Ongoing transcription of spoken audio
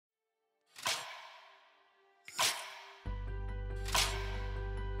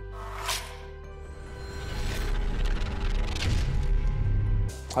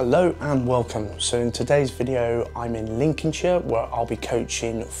Hello and welcome. So in today's video I'm in Lincolnshire where I'll be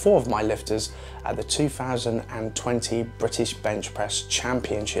coaching 4 of my lifters at the 2020 British Bench Press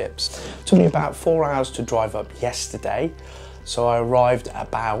Championships. It took me about 4 hours to drive up yesterday, so I arrived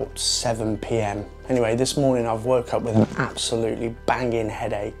about 7 p.m. Anyway, this morning I've woke up with an absolutely banging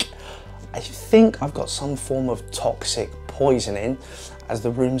headache. I think I've got some form of toxic poisoning as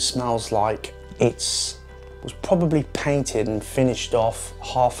the room smells like it was probably painted and finished off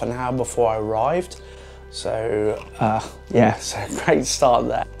half an hour before I arrived. So yeah, so great start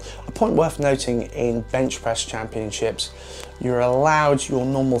there. A point worth noting in bench press championships, you're allowed your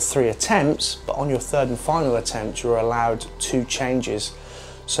normal 3 attempts, but on your 3rd and final attempt, you're allowed 2 changes.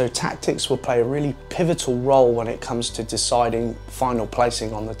 So tactics will play a really pivotal role when it comes to deciding final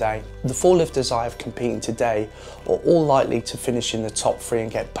placing on the day. The 4 lifters I have competing today are all likely to finish in the top 3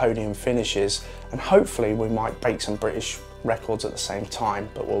 and get podium finishes, and hopefully we might break some British records at the same time,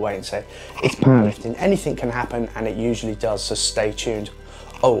 but we'll wait and see. It's powerlifting, anything can happen, and it usually does, so stay tuned.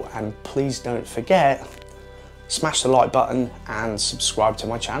 Oh, and please don't forget, smash the like button and subscribe to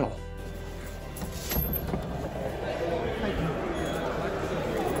my channel.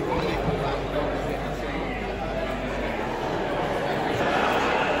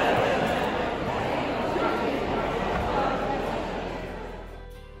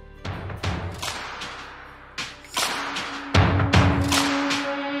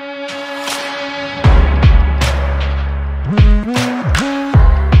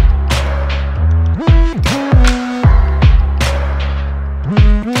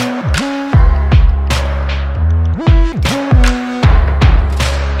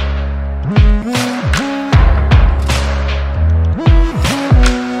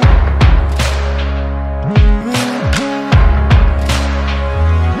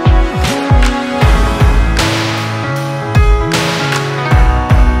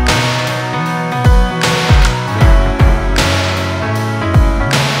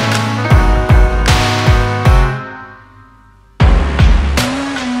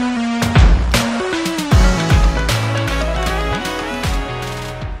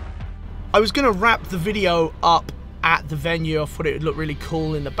 I was going to wrap the video up at the venue. I thought it would look really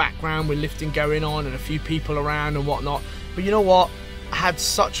cool in the background with lifting going on and a few people around and whatnot. But you know what? I had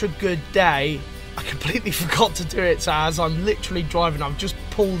such a good day, I completely forgot to do it. So as I'm literally driving, I've just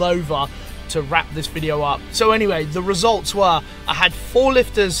pulled over to wrap this video up. So anyway, the results were, I had 4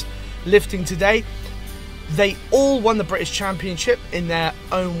 lifters lifting today. They all won the British Championship in their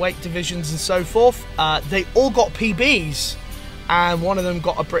own weight divisions and so forth. They all got PBs, and one of them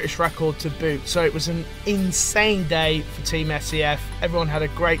got a British record to boot. So it was an insane day for Team SEF. Everyone had a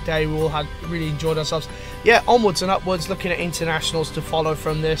great day. We all had really enjoyed ourselves. Yeah, onwards and upwards, looking at internationals to follow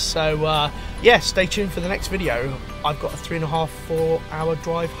from this. So yeah, stay tuned for the next video. I've got a 3.5–4 hour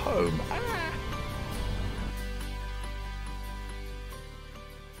drive home.